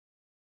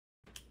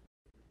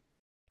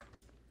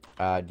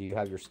Do you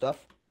have your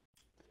stuff?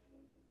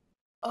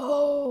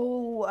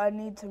 Oh, I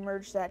need to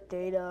merge that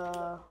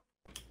data.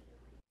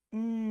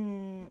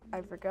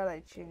 I forgot I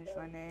changed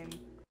my name.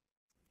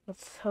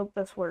 Let's hope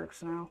this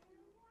works now.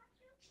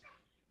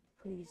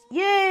 Please.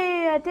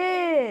 Yay, I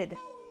did!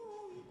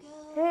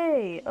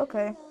 Hey,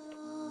 okay.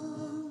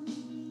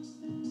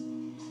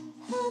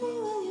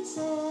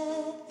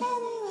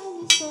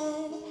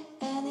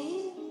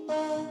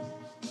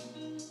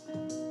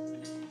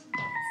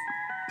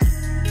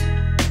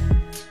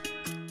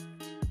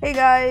 Hey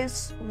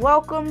guys,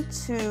 welcome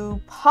to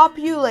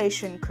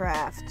Population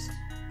Craft,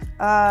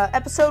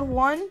 episode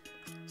 1.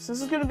 So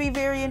this is going to be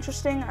very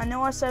interesting. I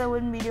know I said I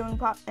wouldn't be doing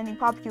any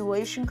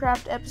Population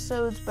Craft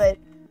episodes, but,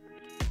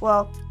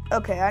 well,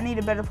 okay, I need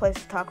a better place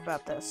to talk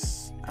about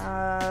this.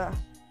 Oh,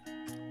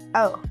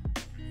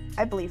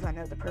 I believe I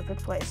know the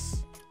perfect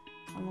place.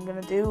 What I'm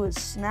going to do is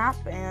snap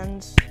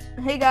and,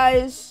 hey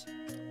guys.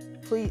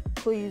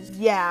 Please,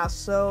 yeah,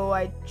 so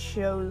I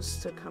chose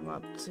to come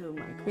up to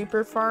my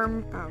creeper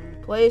farm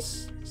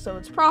place, so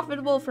it's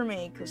profitable for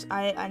me, because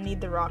I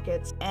need the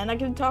rockets, and I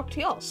can talk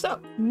to y'all.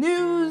 So,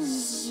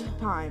 news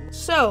time.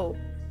 So,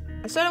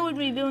 I said I wouldn't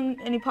be doing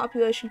any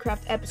Population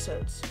Craft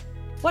episodes.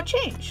 What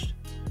changed?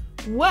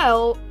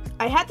 Well,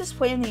 I had this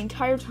plan the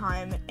entire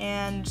time,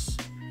 and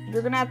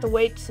you're gonna have to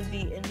wait to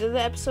the end of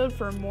the episode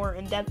for a more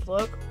in-depth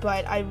look,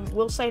 but I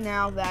will say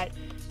now that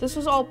this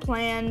was all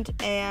planned,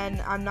 and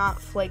I'm not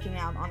flaking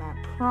out on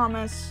that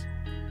promise.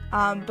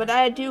 But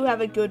I do have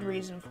a good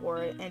reason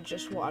for it, and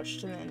just watch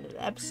to the end of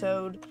the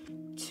episode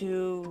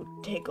to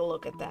take a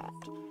look at that.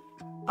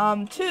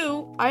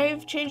 2,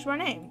 I've changed my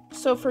name.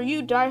 So for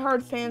you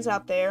diehard fans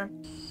out there,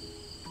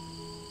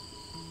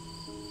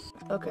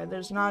 okay,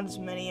 there's not as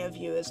many of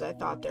you as I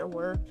thought there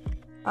were.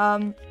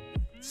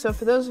 So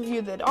for those of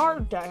you that are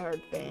diehard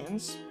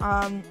fans,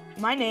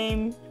 my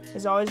name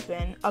has always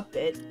been A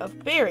Bit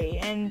of Barry,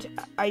 and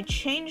I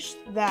changed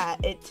that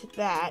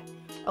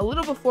a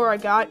little before I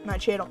got my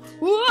channel.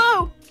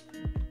 Whoa!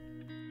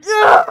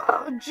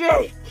 Oh,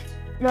 Jake!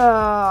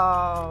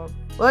 Oh.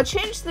 Well, I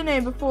changed the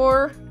name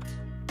before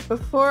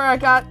I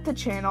got the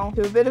channel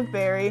to A Bit of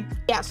Barry.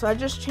 Yeah, so I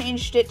just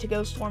changed it to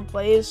GoStorm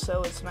Plays,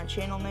 so it's my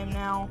channel name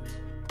now.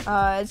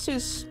 It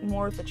suits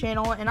more with the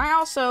channel, and I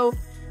also,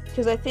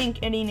 because I think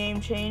any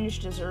name change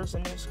deserves a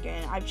new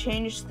skin, I've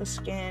changed the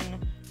skin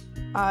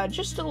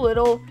just a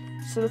little,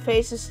 so the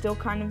face is still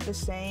kind of the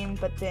same,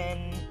 but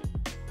then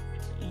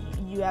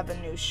you have a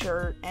new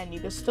shirt, and you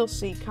can still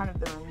see kind of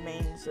the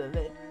remains of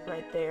it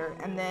right there.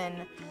 And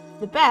then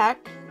the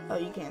back, oh,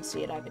 you can't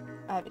see it, I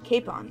have a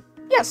cape on.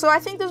 Yeah, so I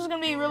think this is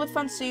going to be a really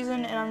fun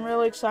season, and I'm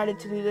really excited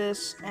to do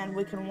this, and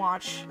we can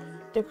watch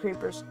the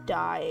creepers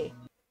die.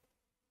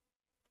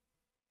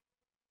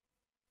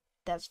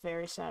 That's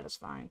very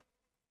satisfying.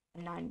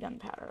 9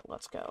 gunpowder,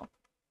 let's go.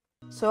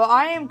 So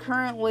I am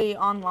currently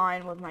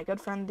online with my good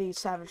friend the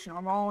Savage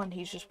Normal, and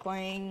he's just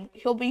playing.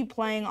 He'll be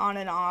playing on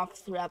and off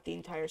throughout the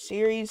entire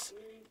series.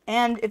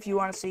 And if you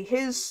want to see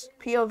his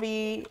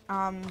POV,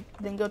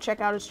 then go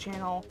check out his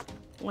channel.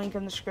 Link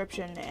in the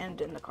description and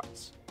in the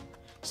cards.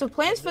 So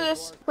plans for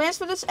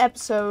this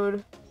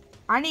episode,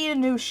 I need a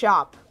new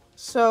shop.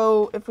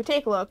 So if we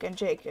take a look, and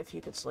Jake, if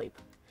you could sleep.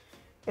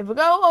 If we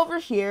go over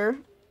here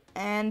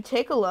and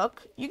take a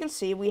look, you can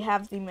see we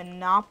have the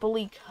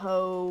Monopoly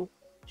Co.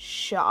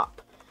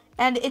 shop.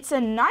 And it's a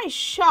nice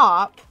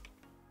shop,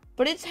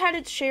 but it's had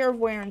its share of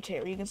wear and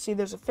tear. You can see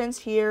there's a fence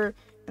here,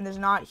 and there's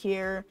not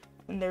here,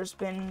 and there's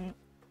been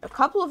a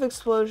couple of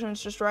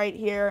explosions just right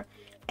here,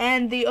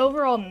 and the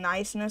overall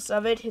niceness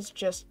of it has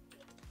just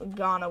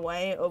gone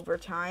away over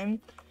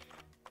time.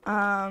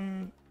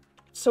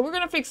 So we're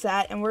gonna fix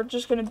that, and we're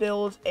just gonna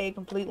build a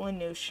completely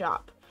new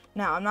shop.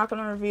 Now, I'm not going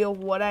to reveal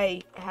what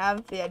I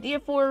have the idea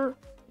for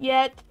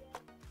yet.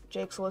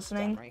 Jake's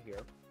listening. Right here.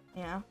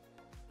 Yeah.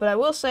 But I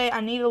will say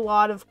I need a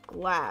lot of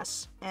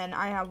glass. And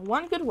I have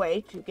one good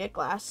way to get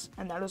glass.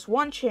 And that is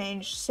one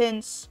change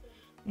since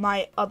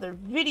my other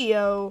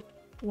video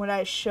when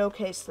I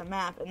showcased the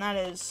map. And that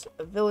is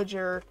a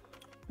villager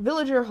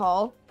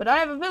hall. But I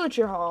have a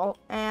villager hall.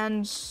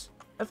 And,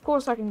 of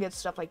course, I can get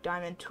stuff like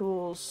diamond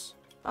tools.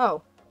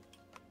 Oh.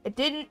 It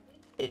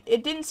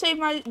didn't save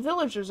my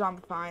villager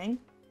zombifying.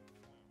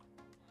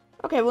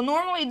 Okay, well,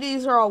 normally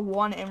these are all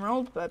 1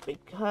 emerald, but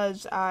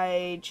because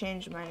I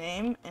changed my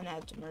name and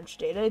had to merge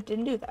data, it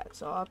didn't do that,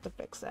 so I'll have to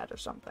fix that or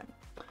something.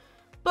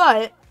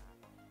 But,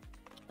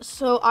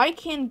 so I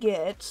can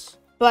get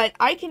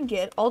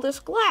all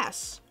this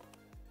glass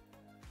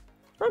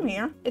from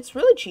here. It's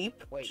really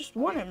cheap, just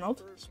 1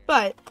 emerald,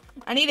 but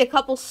I need a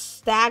couple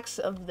stacks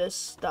of this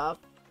stuff,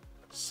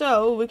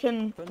 so we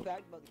can,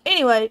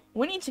 anyway,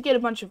 we need to get a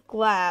bunch of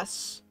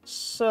glass,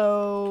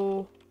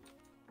 so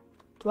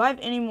do I have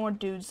any more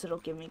dudes that'll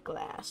give me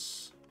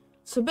glass?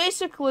 So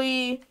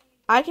basically,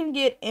 I can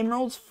get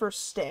emeralds for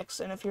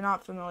sticks, and if you're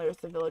not familiar with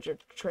the villager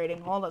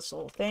trading hall, that's the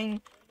whole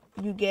thing.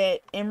 You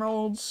get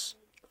emeralds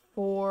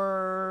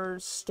for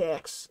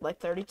sticks, like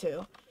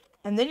 32,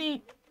 and then you,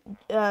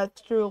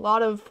 through a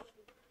lot of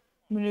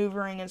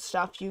maneuvering and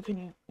stuff, you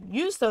can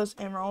use those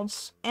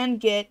emeralds and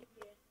get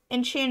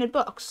enchanted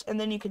books, and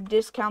then you can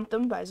discount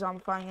them by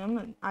zombifying them.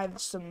 And I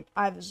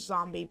have a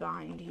zombie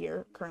behind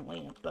here, currently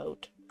in a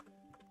boat.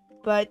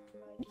 But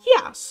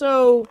yeah,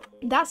 so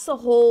that's the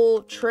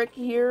whole trick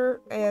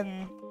here.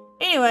 And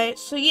anyway,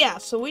 so yeah,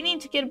 so we need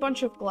to get a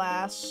bunch of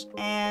glass,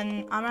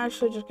 and I'm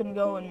actually just gonna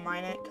go and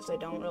mine it because I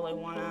don't really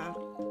want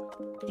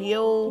to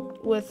deal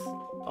with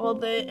all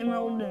the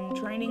emerald and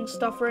training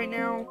stuff right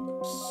now.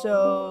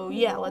 So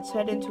yeah, let's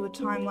head into a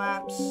time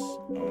lapse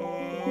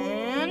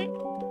and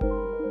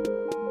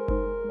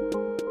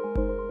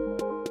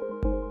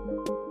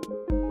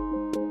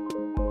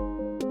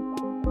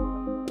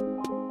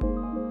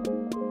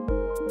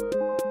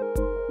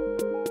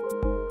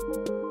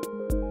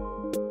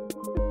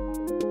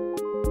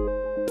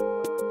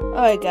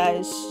alright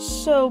guys,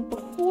 so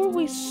before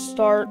we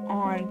start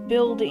on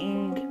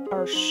building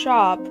our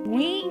shop,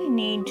 we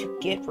need to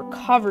get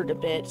recovered a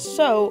bit.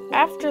 So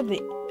after we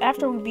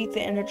beat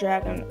the Ender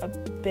Dragon a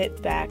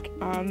bit back,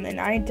 and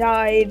I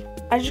died,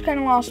 I just kind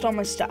of lost all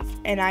my stuff,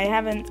 and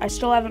I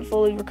still haven't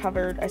fully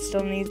recovered. I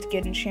still need to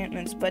get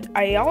enchantments, but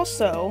I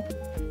also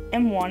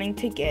am wanting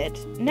to get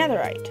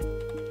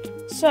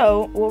netherite.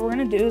 So what we're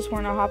gonna do is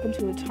we're gonna hop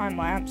into a time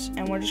lapse,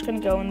 and we're just gonna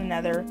go in the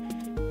nether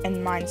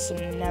and mine some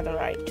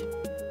netherite.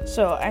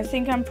 So I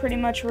think I'm pretty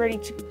much ready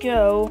to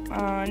go,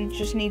 and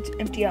just need to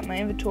empty out my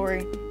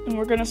inventory, and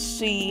we're gonna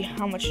see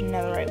how much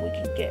netherite we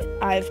can get.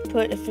 I've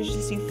put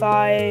efficiency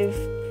 5,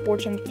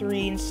 fortune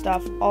 3 and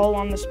stuff all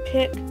on this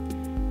pick,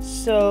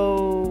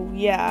 so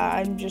yeah,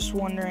 I'm just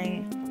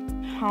wondering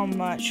how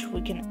much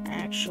we can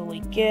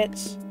actually get.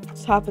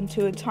 Let's hop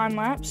into a time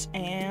lapse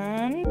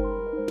and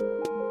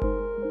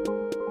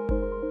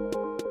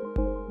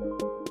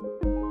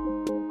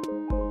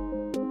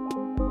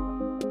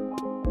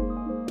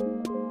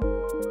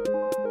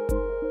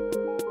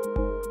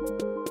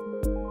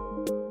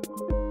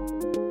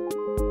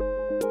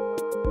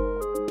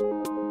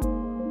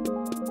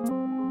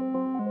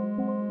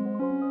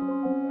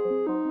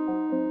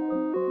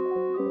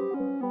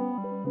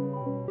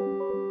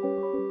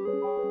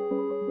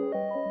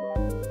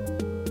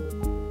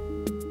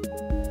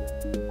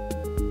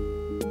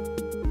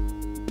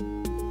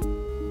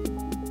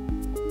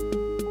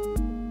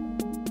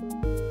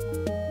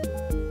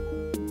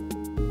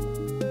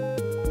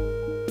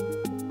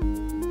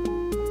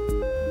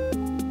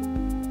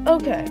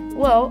okay,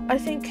 well, I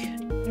think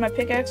my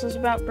pickaxe is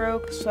about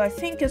broke, so I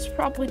think it's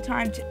probably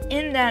time to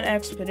end that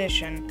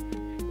expedition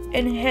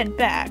and head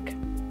back.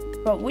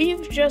 But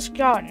we've just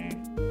gotten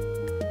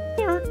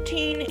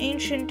 13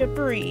 ancient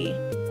debris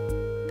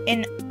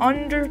in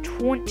under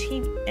 20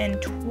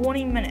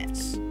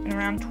 minutes. In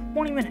around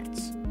 20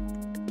 minutes.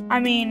 I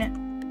mean,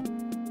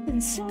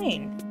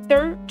 insane.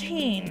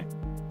 13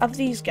 of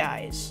these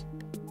guys.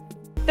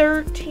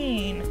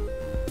 13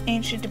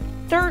 ancient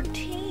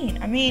 13!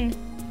 I mean,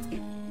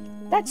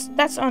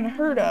 that's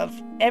unheard of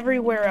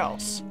everywhere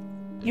else.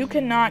 You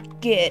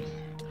cannot get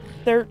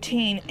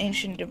 13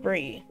 ancient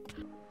debris.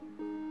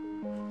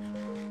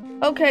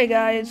 Okay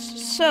guys,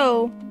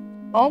 so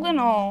all in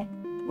all,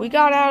 we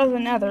got out of the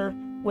nether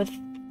with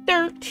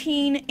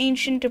 13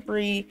 ancient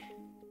debris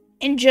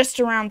in just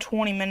around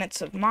 20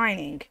 minutes of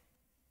mining.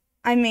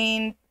 I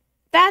mean,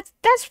 that's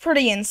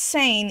pretty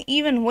insane,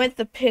 even with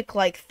a pick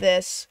like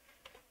this.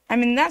 I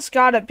mean, that's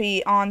gotta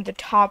be on the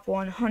top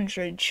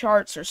 100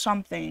 charts or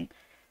something.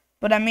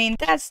 But I mean,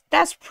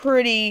 that's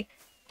pretty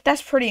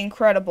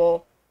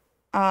incredible.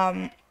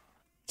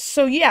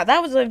 So yeah,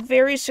 that was a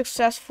very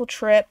successful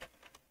trip.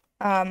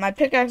 My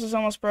pickaxe is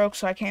almost broke,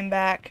 so I came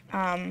back.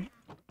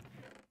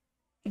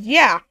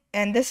 Yeah,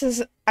 and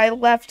I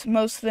left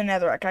most of the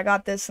netherrack. I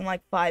got this in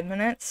like 5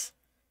 minutes.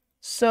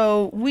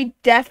 So we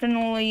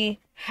definitely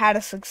had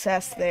a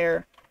success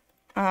there.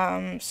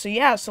 So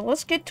yeah, so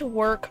let's get to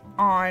work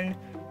on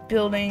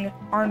building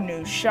our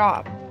new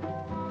shop.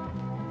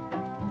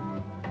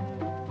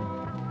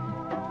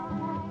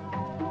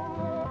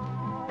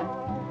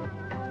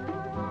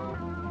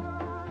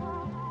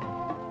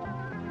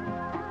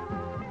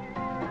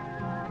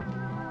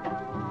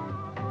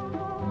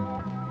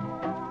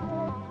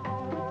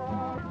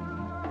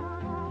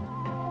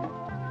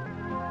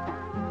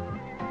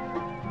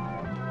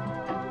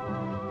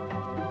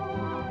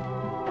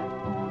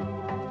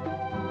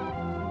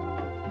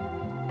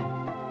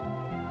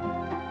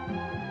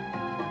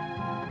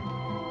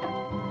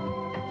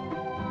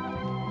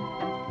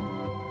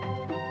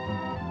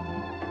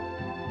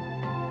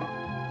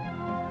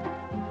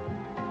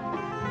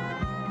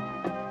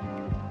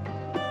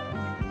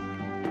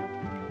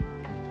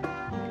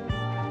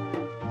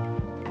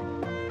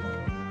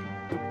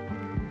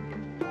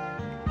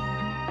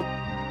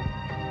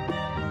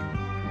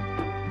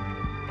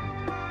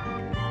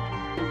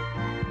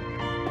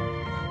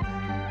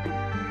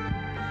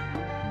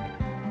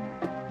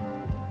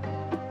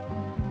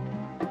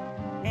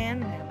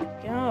 And there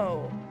we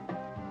go.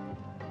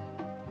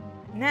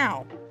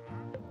 Now,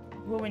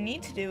 what we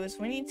need to do is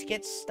we need to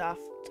get stuff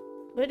to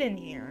put in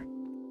here.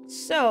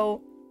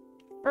 So,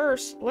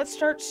 first, let's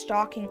start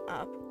stocking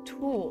up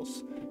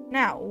tools.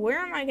 Now, where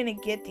am I going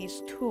to get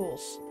these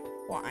tools?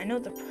 Well, I know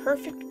the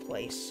perfect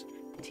place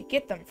to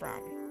get them from.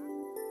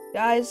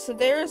 Guys, so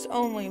there's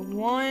only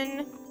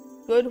one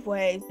good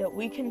way that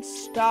we can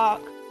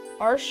stock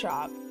our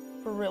shop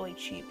for really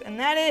cheap, and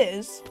that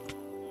is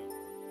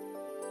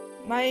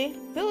my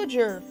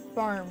villager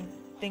farm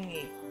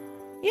thingy.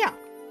 Yeah.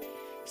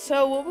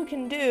 So what we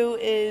can do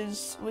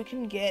is we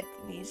can get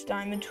these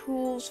diamond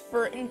tools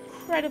for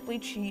incredibly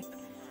cheap,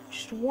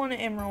 just 1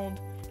 emerald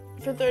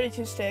for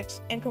 32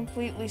 sticks, and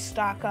completely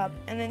stock up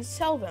and then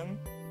sell them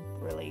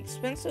really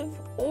expensive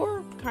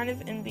or kind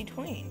of in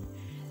between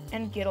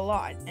and get a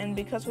lot. And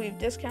because we have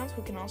discounts,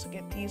 we can also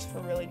get these for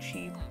really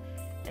cheap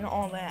and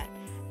all that.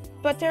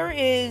 But there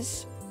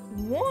is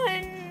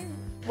one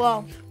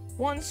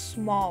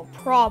small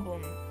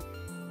problem,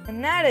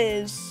 and that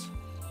is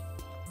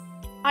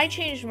I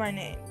changed my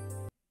name.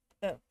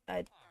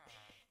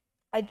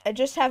 I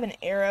just have an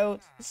arrow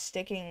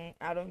sticking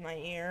out of my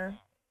ear,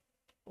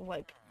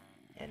 like,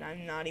 and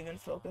I'm not even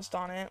focused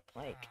on it,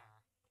 like,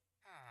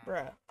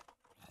 bruh.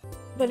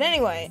 But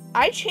anyway,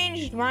 I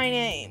changed my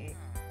name.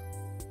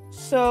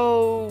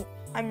 So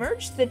I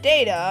merged the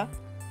data,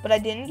 but I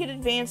didn't get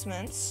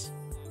advancements,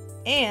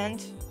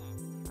 and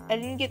I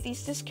didn't get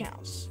these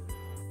discounts.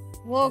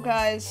 Well,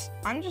 guys,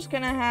 I'm just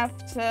gonna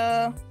have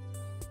to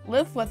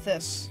live with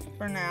this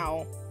for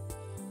now.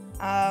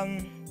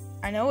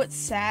 I know it's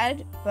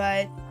sad,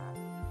 but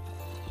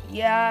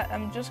yeah,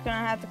 I'm just gonna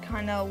have to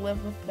kind of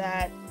live with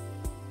that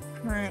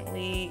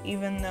currently,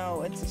 even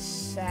though it's a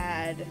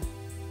sad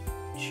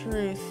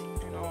truth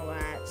and all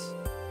that.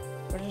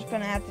 We're just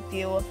gonna have to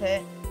deal with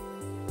it.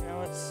 I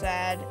know it's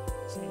sad,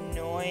 it's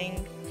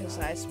annoying, because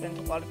I spent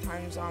a lot of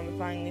time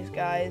zombifying these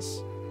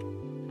guys.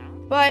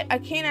 But I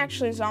can't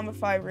actually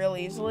zombify real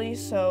easily,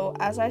 so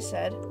as I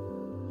said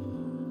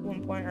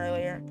one point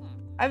earlier,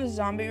 I have a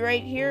zombie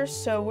right here,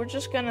 so we're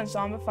just gonna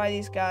zombify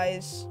these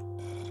guys.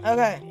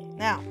 Okay,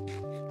 now,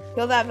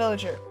 kill that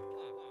villager.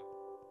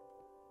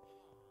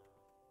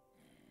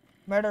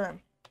 Murder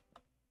him.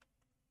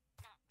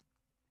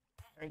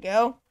 There we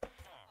go.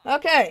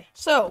 Okay,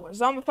 so we're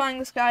zombifying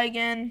this guy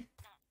again.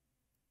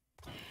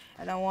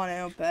 I don't want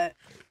to, but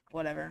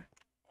whatever.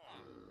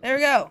 There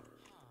we go.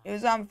 It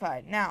was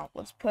zombified. Now,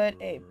 let's put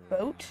a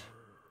boat.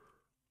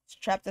 Let's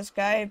trap this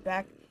guy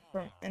back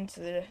into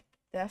the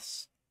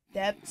depths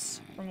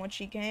from which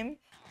he came.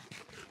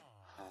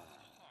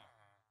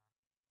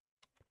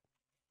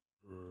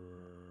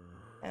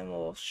 And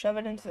we'll shove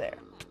it into there.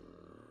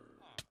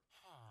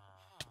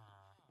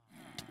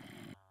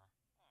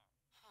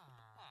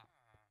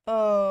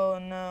 Oh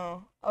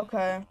no.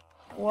 Okay.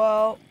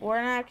 Well,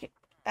 we're not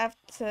have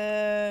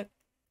to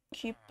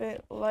keep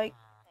it like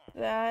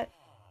that.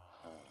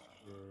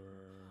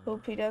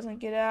 Hope he doesn't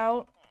get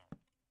out.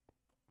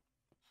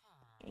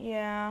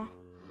 Yeah.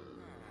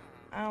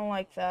 I don't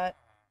like that.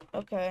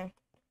 Okay.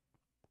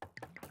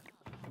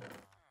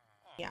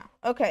 Yeah.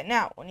 Okay,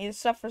 now, we need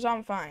stuff for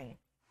zombifying.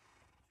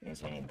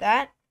 Means we need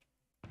that.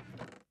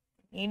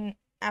 Need an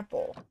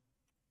apple.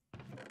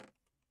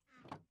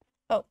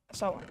 Oh, I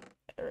saw one.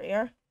 There we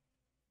are.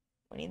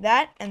 We need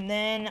that. And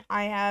then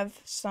I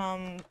have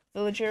some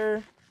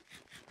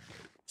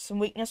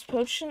weakness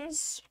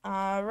potions,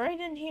 right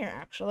in here,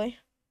 actually.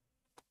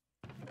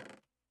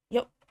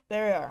 Yep,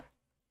 there we are.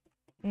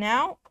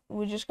 Now,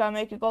 we just gotta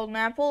make a golden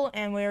apple,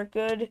 and we are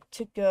good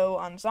to go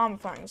on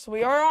zombifying. So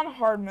we are on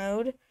hard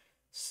mode,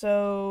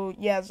 so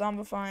yeah,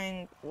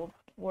 zombifying will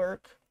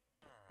work.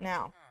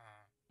 Now,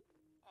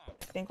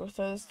 I think we'll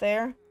throw this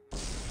there, and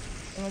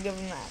we'll give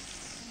him that.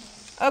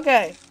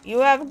 Okay, you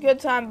have a good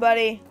time,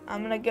 buddy.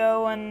 I'm gonna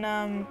go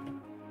and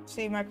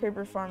see my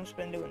creeper farm's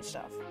been doing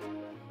stuff.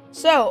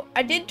 So,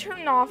 I did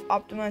turn off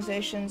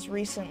optimizations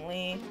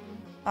recently,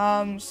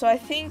 so I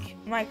think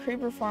my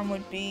creeper farm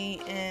would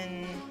be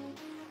in,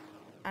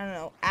 I don't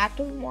know,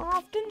 active more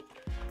often?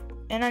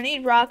 And I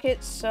need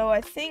rockets, so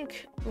I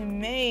think we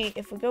may,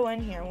 if we go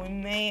in here, we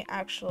may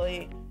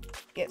actually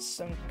get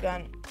some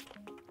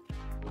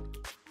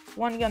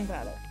one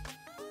gunpowder.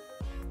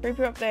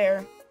 Creeper up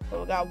there,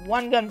 but we got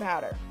 1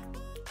 gunpowder.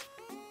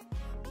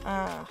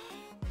 Well,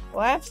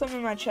 I have some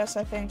in my chest,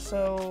 I think,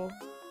 so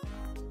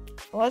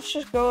let's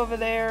just go over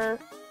there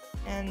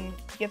and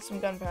get some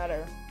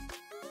gunpowder.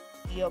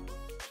 Yup.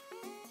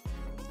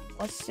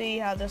 Let's see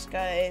how this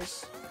guy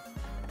is.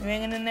 You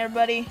hanging in there,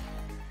 buddy?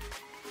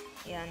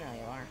 Yeah, I know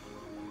you are.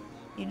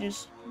 You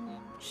just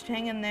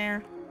hang in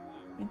there.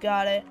 You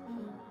got it.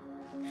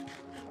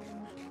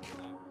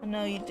 I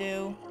know you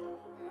do.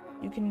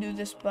 You can do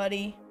this,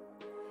 buddy.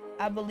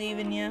 I believe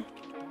in you.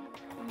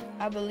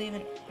 I believe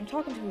in... I'm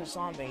talking to a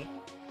zombie.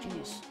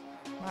 Jeez.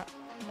 Not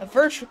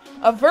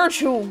a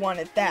virtual one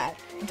at that.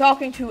 I'm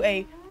talking to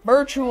a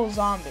virtual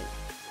zombie.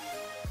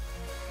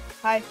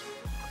 Hi.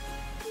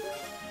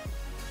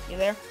 You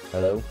there?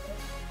 Hello?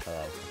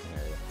 Hello. I can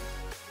hear you.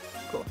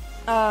 Cool.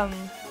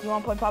 You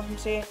wanna play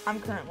PopMc?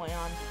 I'm currently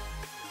on.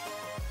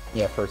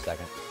 Yeah, for a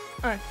second.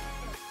 Alright.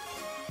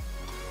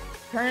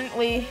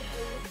 Currently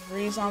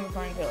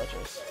re-zombifying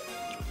villagers.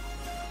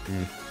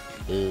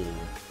 Ew. And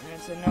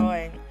it's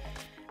annoying.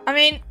 I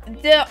mean,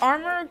 the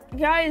armor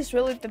guy is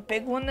really the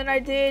big one that I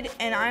did,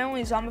 and I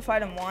only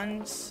zombified him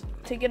once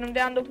to get him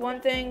down to one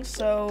thing,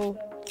 so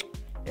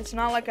it's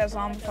not like I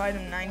zombified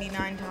him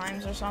 99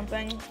 times or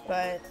something,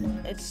 but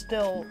it's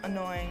still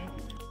annoying.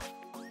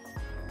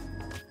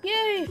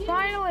 Yay,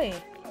 finally!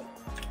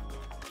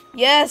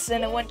 Yes,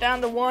 and it went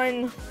down to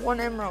one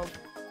emerald.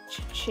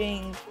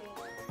 Cha-ching.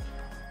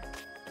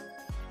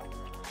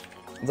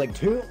 It's like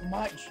too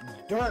much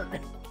dirt.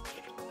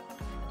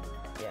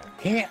 Yeah.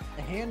 Can't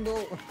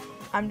handle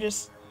I'm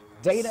just...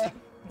 data.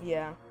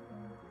 Yeah.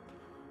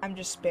 I'm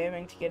just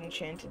spamming to get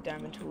enchanted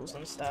diamond tools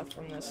and stuff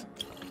from this.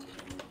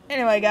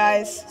 Anyway,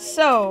 guys,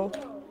 so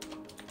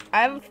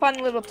I have a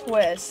fun little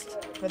twist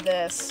for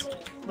this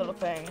little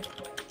thing.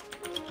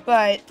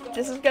 But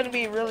this is going to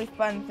be a really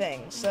fun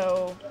thing.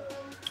 So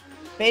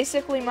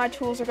basically my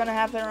tools are going to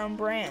have their own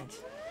brand.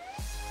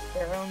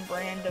 Their own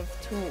brand of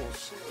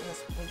tools. And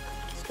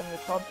it's going to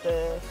be called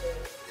the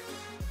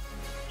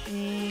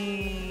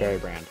Berry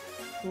brand.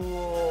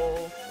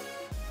 Tool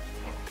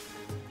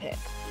Pick.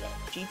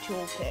 G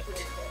Tool Pick.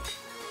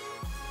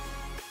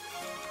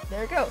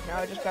 There we go. Now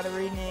I just gotta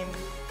rename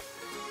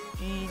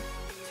G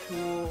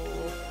Tool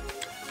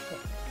Pick.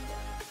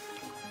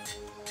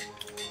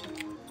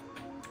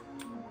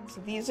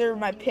 So these are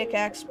my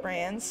pickaxe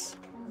brands.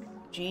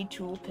 G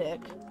Tool Pick.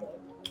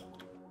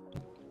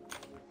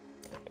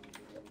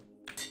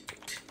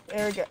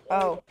 There we go.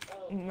 Oh,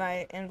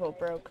 my anvil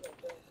broke.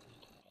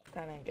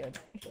 That ain't good.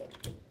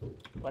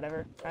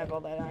 Whatever. I have all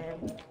that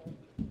iron.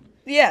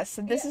 Yes,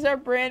 so this is our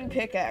brand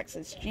pickaxe.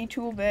 It's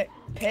G-Tool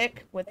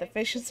Pick with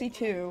Efficiency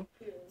 2,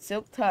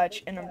 Silk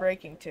Touch, and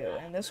Unbreaking 2.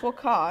 And this will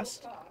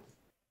cost...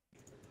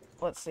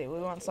 Let's see, we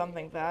want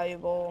something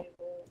valuable.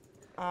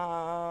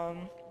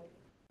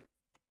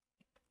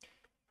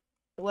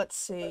 Let's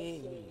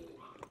see...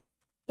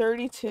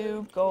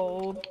 32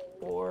 gold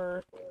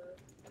or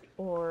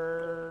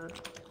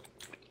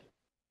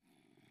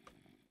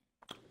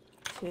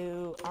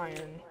 2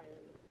 iron.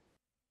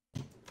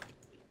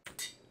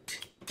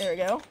 There we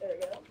go.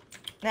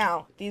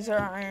 Now, these are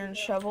iron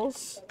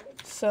shovels,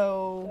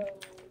 so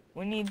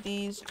we need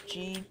these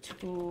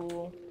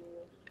G-Tool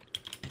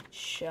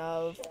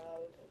Shove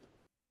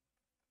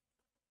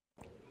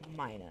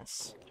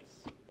minus.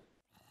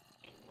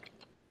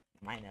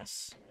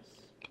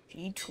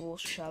 G-Tool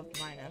Shove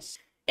minus.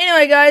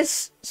 Anyway,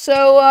 guys,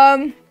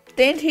 so,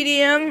 Dan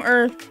TDM,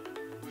 or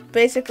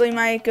basically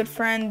my good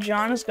friend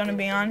John, is going to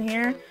be on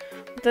here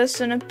with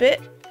us in a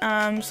bit.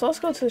 So let's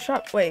go to the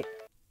shop. Wait.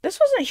 This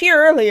wasn't here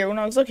earlier when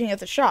I was looking at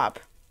the shop.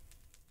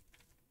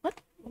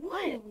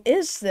 What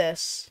is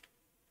this?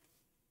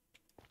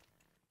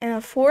 In a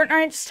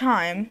fortnight's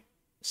time,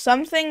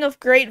 something of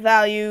great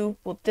value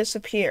will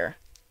disappear.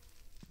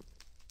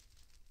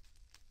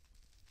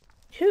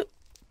 Who?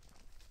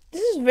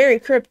 This is very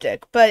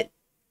cryptic, but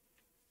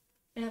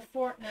In a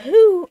fortnight.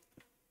 who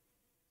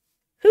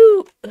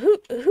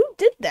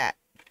did that?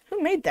 Who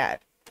made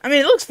that? I mean,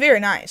 it looks very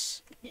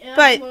nice. Yeah,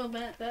 but- I'm a little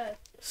mad at that.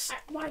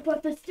 Why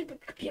bought this stupid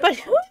computer? But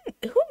who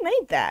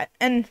made that?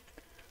 And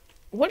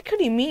what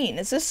could he mean?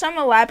 Is this some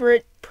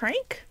elaborate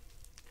prank?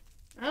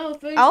 I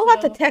don't think I'll so. have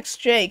to text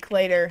Jake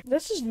later.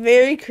 This is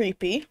very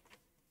creepy.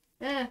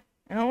 Yeah.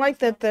 I don't like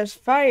that there's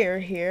fire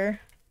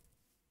here.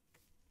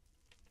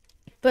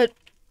 But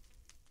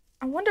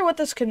I wonder what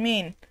this could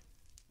mean.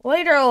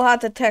 Later I'll have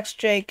to text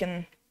Jake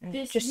and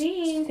This just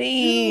means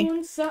see.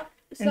 soon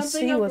something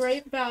see of what's-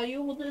 great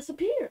value will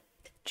disappear.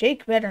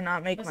 Jake better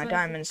not make That's my nice.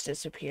 diamonds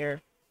disappear.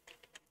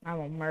 I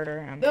will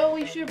murder him. Though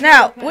we should.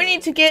 Now, we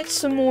need to get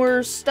some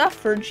more stuff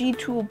for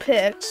G-Tool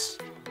picks.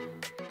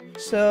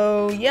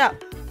 So, yeah.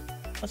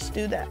 Let's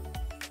do that.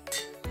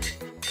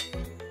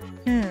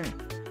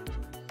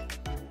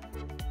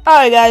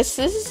 Alright, guys.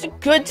 This is a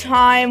good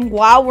time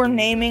while we're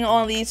naming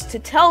all these to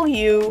tell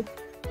you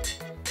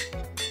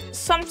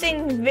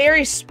something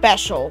very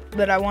special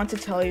that I want to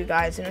tell you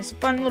guys. And it's a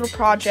fun little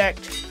project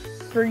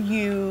for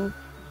you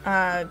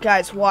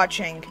guys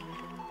watching.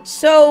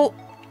 So...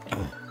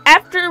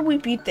 after we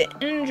beat the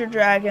Ender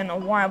Dragon a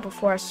while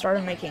before I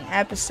started making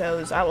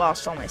episodes, I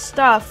lost all my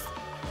stuff.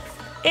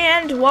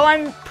 And while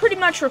I'm pretty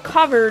much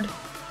recovered,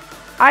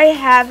 I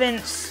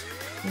haven't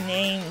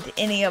named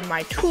any of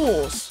my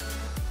tools.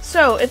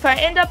 So if I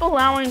end up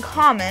allowing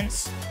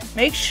comments,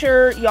 make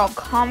sure y'all just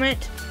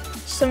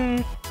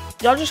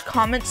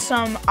comment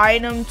some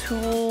item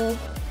tool,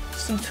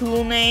 some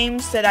tool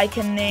names that I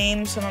can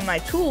name some of my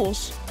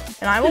tools.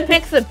 And I will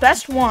pick the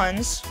best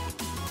ones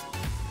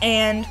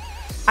and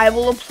I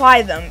will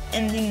apply them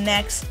in the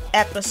next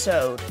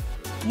episode.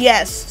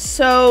 Yes,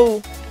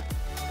 so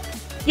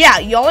yeah,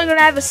 y'all are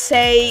gonna have a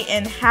say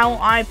in how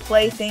I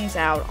play things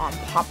out on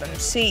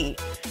PopMC.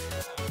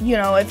 You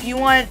know, if you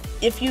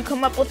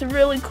come up with a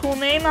really cool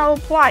name, I'll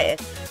apply it.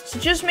 So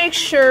just make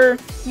sure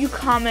you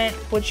comment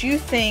what you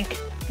think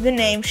the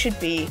name should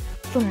be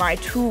for my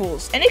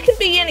tools. And it could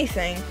be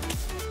anything.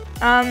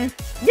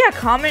 Yeah,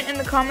 comment in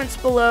the comments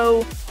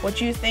below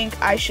what you think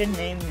I should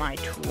name my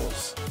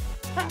tools.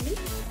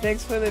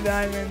 Thanks for the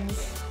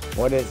diamonds.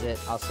 What is it?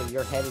 Also,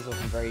 your head is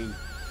looking very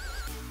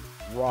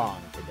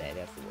wrong today.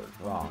 That's the word.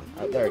 Wrong.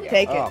 Oh, there we go.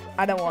 Take it. Oh.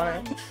 I don't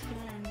want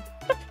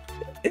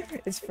it.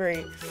 It's free.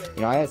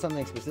 You know, I had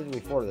something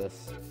specifically for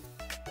this.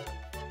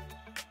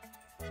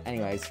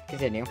 Anyways,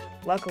 continue.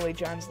 Luckily,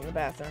 John's in the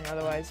bathroom.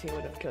 Otherwise, he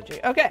would have killed you.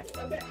 Okay.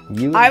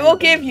 You. I will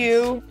give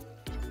you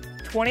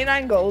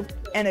 29 gold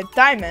and a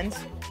diamond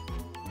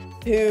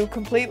to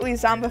completely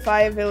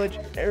zombify a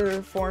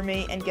villager for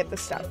me and get the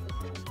stuff.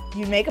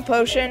 You make a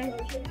potion,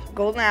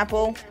 golden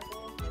apple,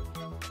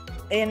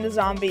 and a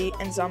zombie,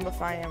 and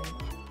zombify him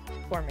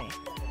for me.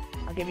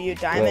 I'll give you a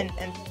diamond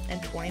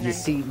and 29. You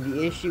see,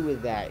 the issue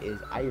with that is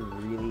I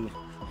really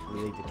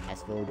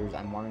detest villagers.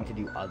 I'm wanting to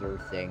do other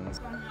things.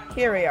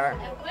 Here we are.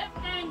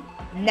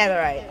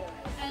 Netherite.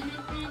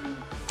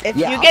 If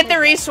Yeah, you get the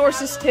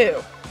resources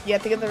too. You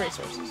have to get the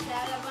resources.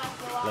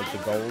 Like the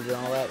gold and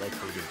all that. Like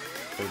for the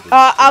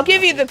I'll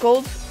give you the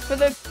gold for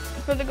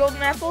the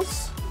golden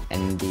apples.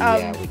 and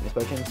the weakness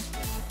potions.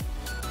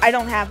 I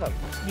don't have them.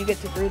 You get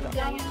to brew them.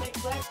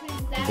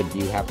 But do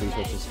you have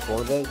resources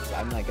for those?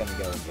 I'm not gonna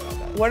go and get all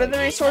that. What are the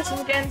resources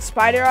again?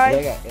 Spider eye?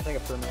 It's like a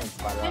permanent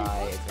spider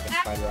eye. It's like a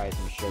spider eye,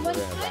 some sugar, and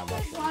a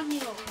brown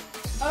mushroom.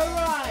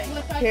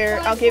 Alright. Here,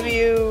 I'll give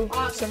you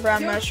some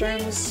brown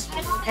mushrooms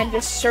and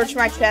just search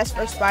my chest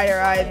for spider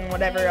eye and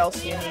whatever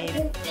else you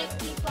need.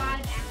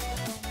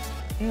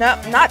 No,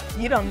 not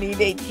you don't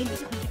need 18.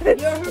 Your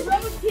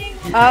heroic king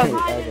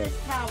Okay.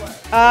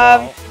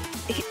 power.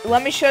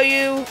 Let me show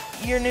you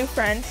your new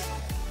friend,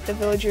 the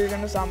villager you're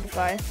gonna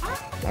zombify.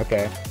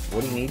 Okay.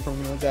 What do you need from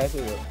him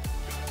exactly?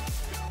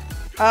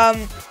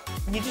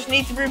 You just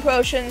need to brew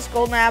potions,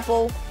 golden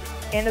apple,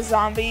 and a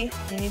zombie.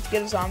 You need to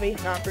get a zombie,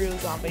 not brew a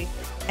zombie.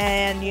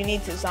 And you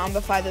need to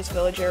zombify this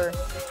villager,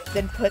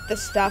 then put the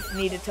stuff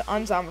needed to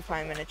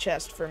unzombify him in a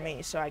chest for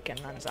me so I can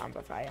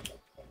unzombify him.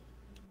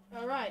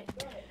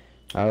 Alright.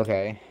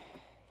 Okay.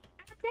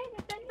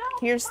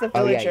 Here's the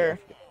Oh, yeah, villager.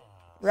 yeah.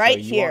 Right so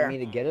you here. want me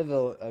to get a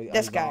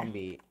This guy.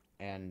 zombie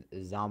and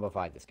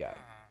zombify this guy.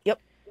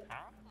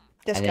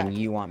 This and guy. then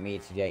you want me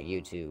to get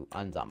you to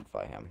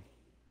unzombify him.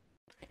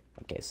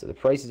 Okay, so the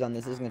prices on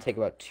this is going to take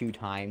about 2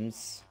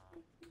 times.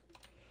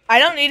 I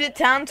don't need it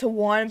down to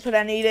 1, but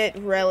I need it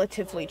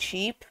relatively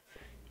cheap.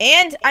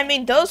 And, I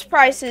mean, those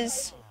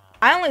prices...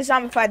 I only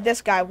zombified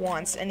this guy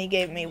once, and he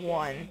gave me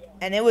 1.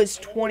 And it was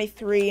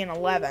 23 and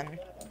 11.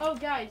 Oh,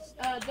 guys,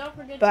 don't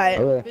forget But-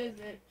 to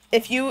visit.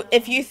 If you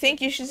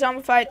think you should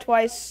zombify it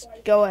twice,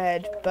 go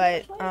ahead.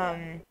 But,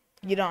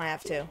 you don't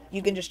have to.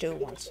 You can just do it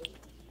once.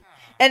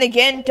 And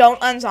again, don't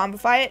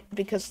unzombify it,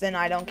 because then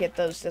I don't get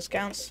those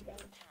discounts.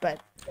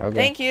 But, Okay.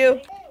 thank you.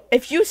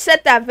 If you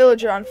set that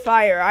villager on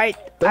fire,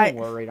 Don't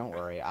worry.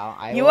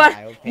 You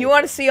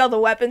want to see all the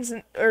weapons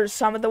or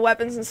some of the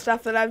weapons and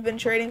stuff that I've been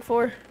trading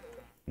for?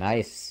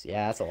 Nice.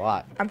 Yeah, that's a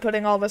lot. I'm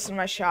putting all this in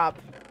my shop,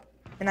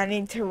 and I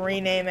need to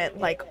rename it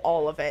like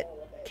all of it.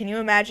 Can you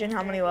imagine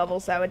how many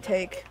levels that would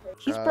take?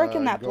 He's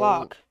breaking that go-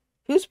 block.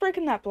 Who's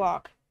breaking that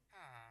block?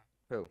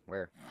 Who?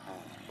 Where?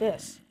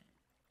 This.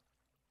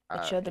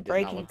 It showed the it does not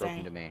breaking look broken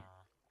thing. to me.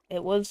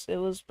 It was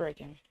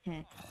breaking. I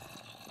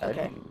Okay.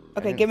 didn't- I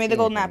Okay, didn't give me the see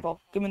golden anything.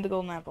 apple. Give me the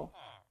golden apple.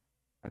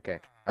 Okay.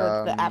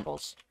 Or the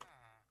apples.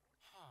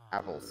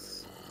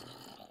 Apples.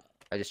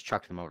 I just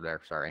chucked them over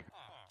there. Sorry.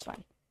 It's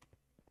fine.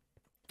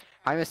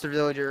 Hi, Mr.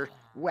 Villager.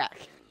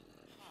 Whack.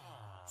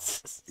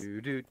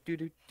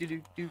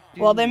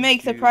 Well, they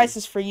make the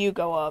prices for you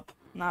go up,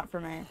 not for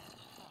me.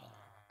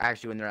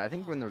 Actually, I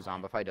think when they're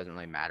zombified, it doesn't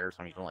really matter, so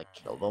I'm just gonna like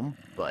kill them.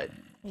 But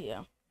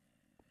Yeah.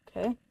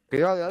 Okay.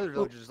 because all the other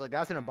villagers like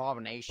that's an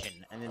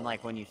abomination, and then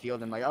like when you feel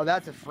them, like oh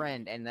that's a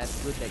friend, and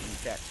that's good that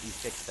you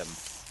fix them.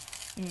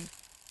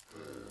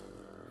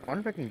 I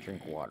wonder if I can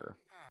drink water.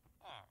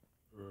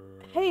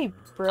 Hey,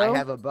 bro. I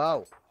have a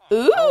bow.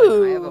 Ooh.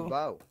 Oh, I have a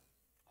bow.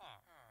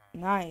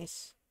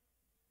 Nice.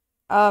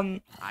 I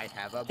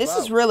have a This bow.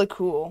 is really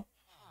cool.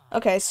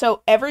 Okay,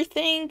 so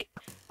everything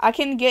I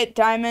can get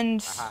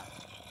diamond,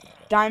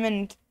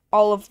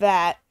 all of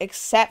that,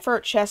 except for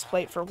a chest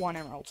plate for 1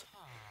 emerald.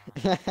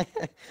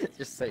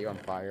 Just set you on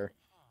fire.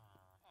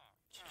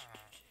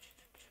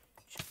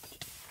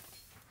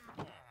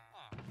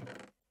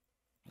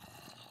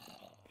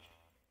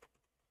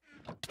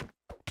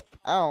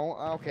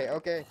 Oh,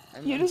 okay.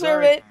 You I'm deserve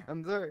sorry. it.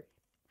 I'm sorry.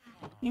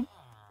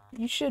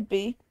 You should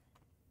be.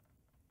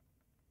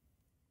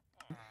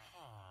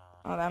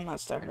 Oh, that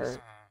must have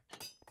hurt.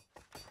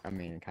 I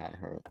mean, it kind of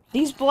hurt.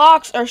 These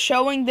blocks are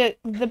showing the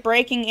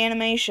breaking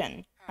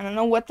animation. I don't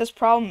know what this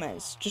problem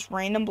is. Just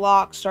random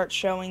blocks start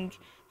showing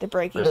the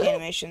breaking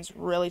animations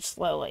really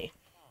slowly.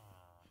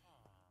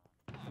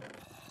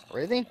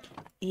 Really?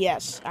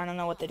 Yes, I don't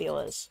know what the deal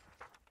is.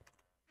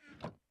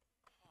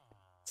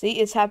 See,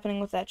 it's happening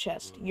with that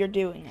chest. You're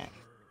doing it.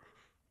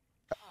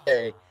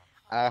 Hey,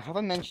 have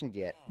I mentioned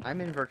yet?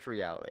 I'm in virtual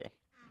reality.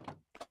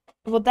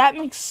 Well, that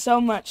makes so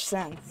much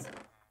sense.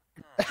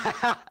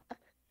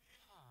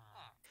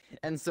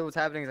 And so what's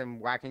happening is I'm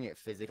whacking it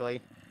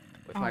physically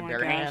with Oh my my bare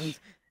gosh. hands.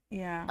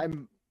 Yeah.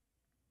 I'm...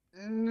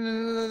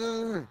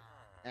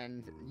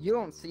 And you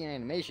don't see an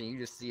animation, you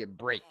just see it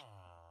break.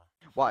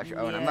 Watch,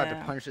 Owen, I'm about to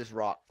Yeah. punch this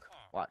rock.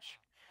 Watch.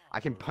 I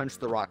can punch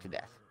the rock to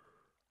death.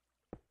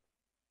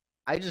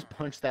 I just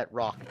punched that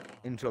rock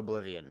into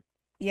oblivion.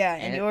 Yeah,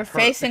 and you were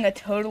facing a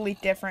totally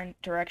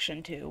different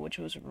direction too, which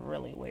was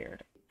really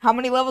weird. How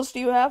many levels do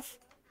you have?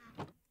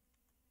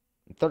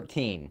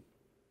 13.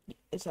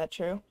 Is that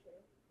true?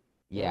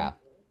 Yeah.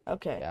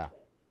 Okay. Yeah.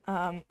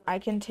 I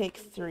can take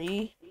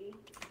 3.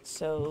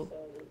 So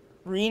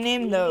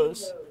rename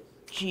those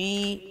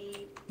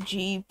G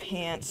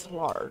pants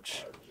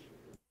large.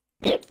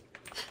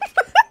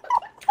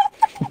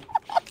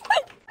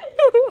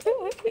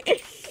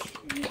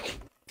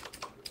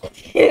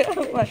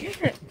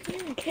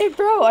 Hey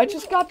bro, I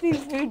just got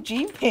these new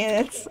G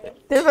pants.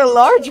 They're the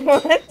large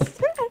ones.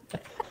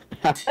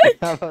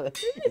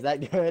 Is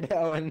that good,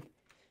 Owen?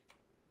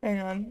 Hang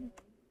on.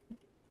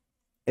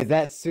 Is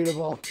that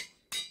suitable?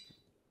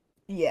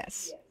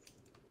 Yes.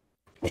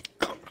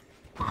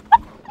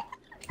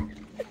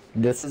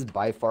 This is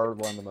by far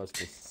one of the most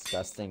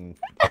disgusting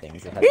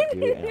things I've had to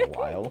do in a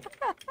while.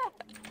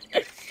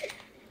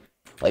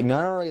 Like,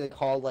 not only are they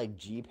called, like,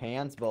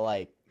 G-Pants, but,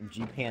 like,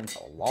 G-Pants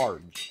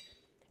large.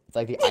 It's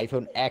like the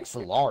iPhone X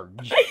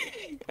large.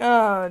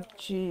 Oh,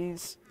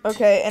 jeez.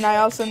 Okay, and I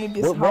also need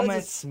this helmet. What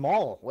is it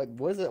small? Like,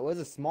 what is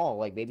it small?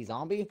 Like, Baby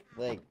Zombie?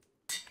 Like...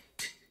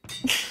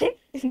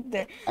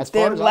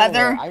 they're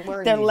leather. I'm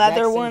wearing they're the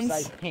leather exact ones.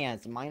 same size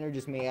pants. Mine are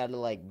just made out of,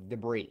 like,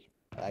 debris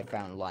I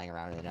found lying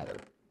around in the nether.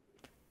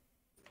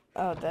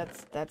 Oh,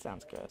 that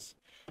sounds gross.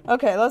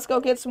 Okay, let's go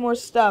get some more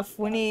stuff.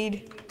 We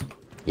need...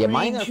 Yeah,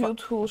 mine are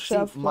tool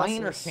shelf.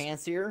 mine are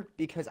fancier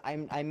because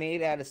I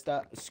made it out of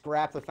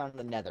scrap I found in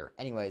the nether.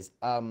 Anyways,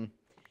 Alright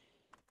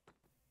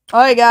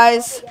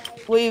guys,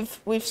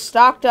 we've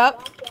stocked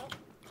up.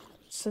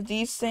 So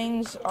these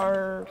things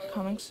are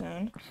coming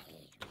soon.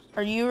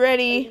 Are you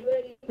ready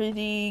for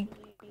the...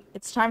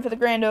 It's time for the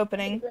grand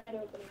opening.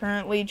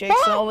 Currently,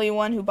 Jake's the only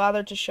one who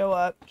bothered to show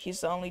up.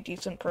 He's the only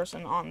decent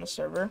person on the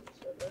server.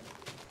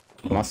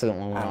 I'm also the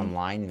only one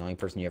online, the only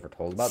person you ever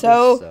told about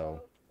this,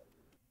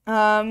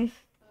 so...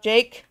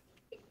 Jake,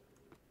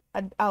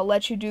 I'll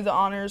let you do the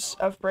honors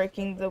of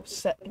breaking the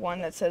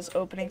one that says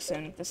opening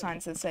soon, the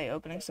signs that say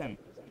opening soon.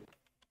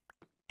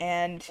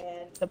 And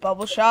the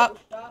bubble shop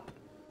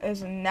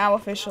is now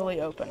officially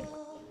open.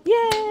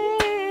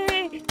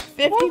 Yay!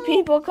 50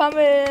 people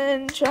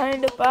coming,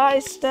 trying to buy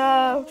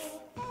stuff.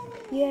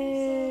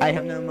 Yay! I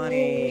have no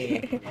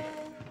money.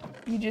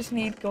 You just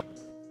need gold.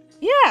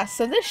 Yeah,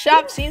 so this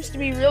shop seems to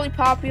be really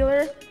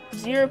popular.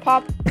 0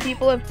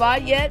 people have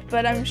bought yet,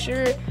 but I'm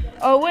sure...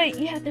 Oh, wait,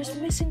 yeah, there's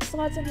missing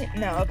slots in here.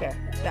 No, okay.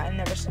 I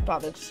never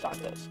bothered to stock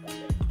those.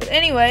 But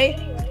anyway,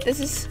 this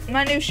is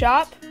my new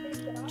shop.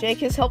 Jake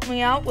has helped me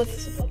out with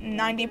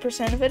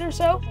 90% of it or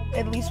so,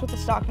 at least with the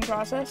stocking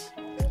process.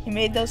 He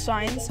made those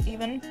signs,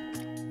 even.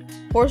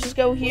 Horses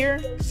go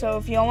here, so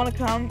if y'all want to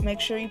come,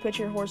 make sure you put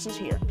your horses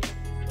here.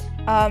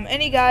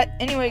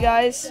 Anyway,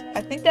 guys,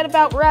 I think that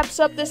about wraps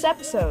up this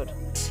episode.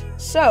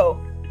 So...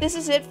 this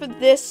is it for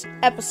this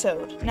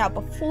episode. Now,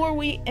 before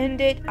we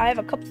end it, I have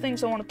a couple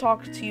things I want to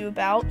talk to you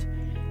about.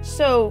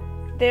 So,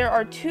 there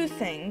are 2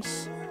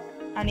 things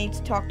I need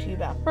to talk to you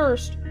about.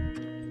 First,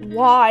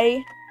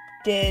 why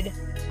did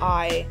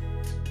I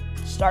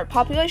start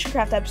Population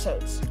Craft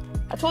episodes?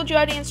 I told you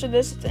I'd answer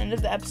this at the end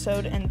of the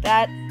episode, and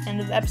that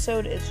end of the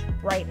episode is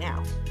right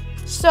now.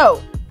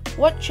 So,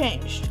 what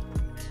changed?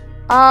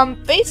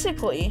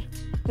 Basically,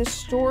 the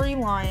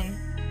storyline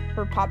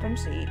for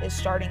PopMC is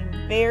starting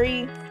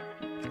very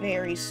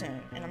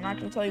soon, and I'm not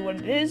going to tell you what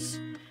it is,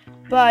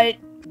 but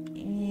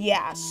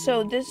yeah,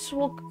 so the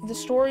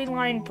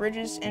storyline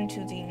bridges into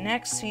the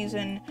next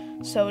season,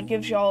 so it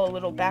gives y'all a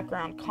little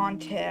background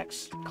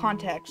context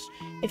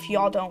if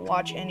y'all don't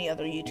watch any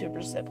other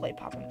YouTubers that play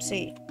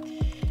PopMC.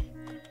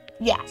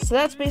 Yeah, so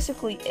that's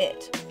basically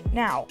it.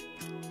 Now,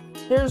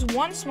 there's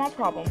one small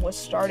problem with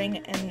starting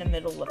in the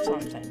middle of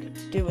something,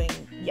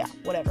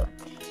 whatever,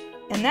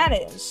 and that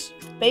is,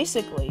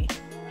 basically,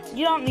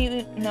 you don't need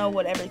to know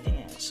what everything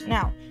is.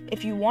 Now,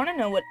 if you want to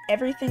know what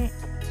everything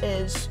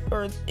is,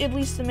 or at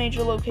least the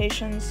major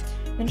locations,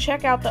 then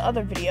check out the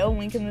other video,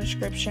 link in the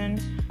description,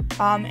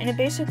 and it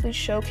basically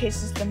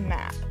showcases the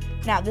map.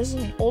 Now, this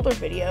is an older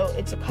video,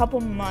 it's a couple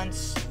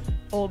months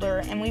older,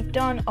 and we've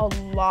done a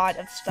lot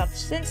of stuff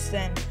since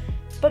then,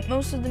 but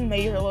most of the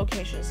major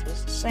locations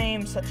is the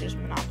same, such as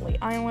Monopoly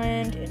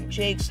Island, and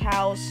Jake's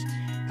house,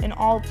 and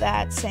all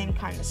that same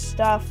kind of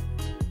stuff.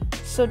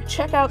 So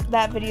check out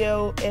that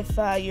video if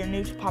you're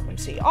new to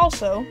PopMC.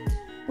 Also,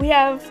 we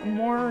have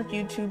more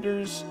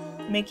YouTubers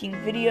making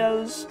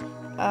videos,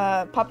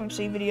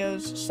 PopMC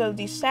videos. So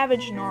the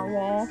Savage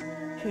Narwhal,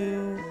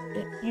 who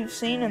you've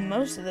seen in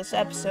most of this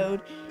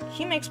episode,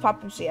 he makes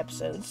PopMC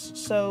episodes.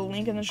 So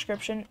link in the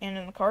description and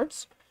in the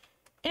cards.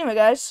 Anyway,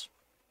 guys,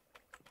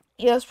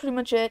 yeah, that's pretty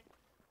much it.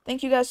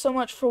 Thank you guys so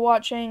much for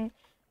watching.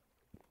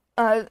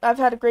 I've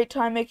had a great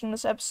time making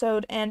this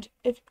episode, and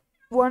if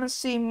want to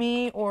see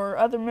me or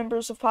other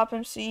members of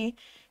PopMC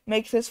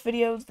make this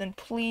video, then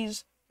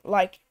please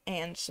like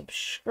and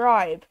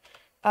subscribe.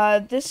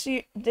 This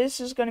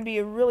is going to be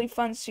a really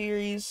fun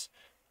series.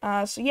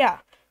 So yeah,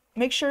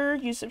 make sure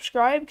you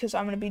subscribe because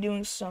I'm going to be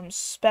doing some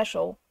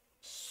special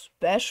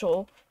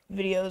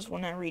videos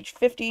when I reach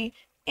 50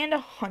 and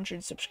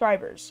 100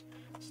 subscribers.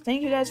 So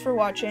thank you guys for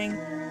watching,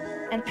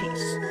 and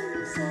peace.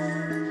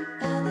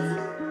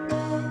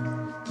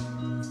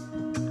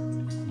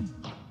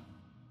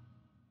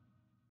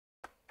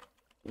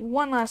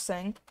 One last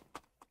thing.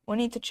 We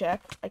need to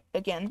check.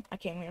 Again, I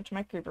came here to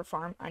my creeper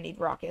farm. I need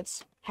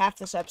rockets. Half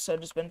this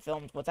episode has been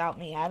filmed without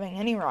me having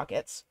any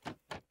rockets.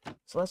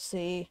 So let's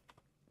see.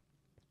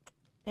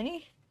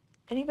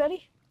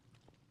 Anybody?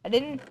 I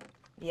didn't.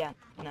 Yeah,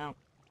 no.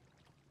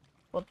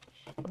 Well,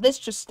 this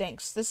just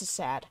stinks. This is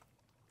sad.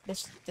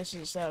 This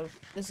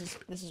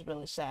is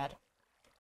really sad.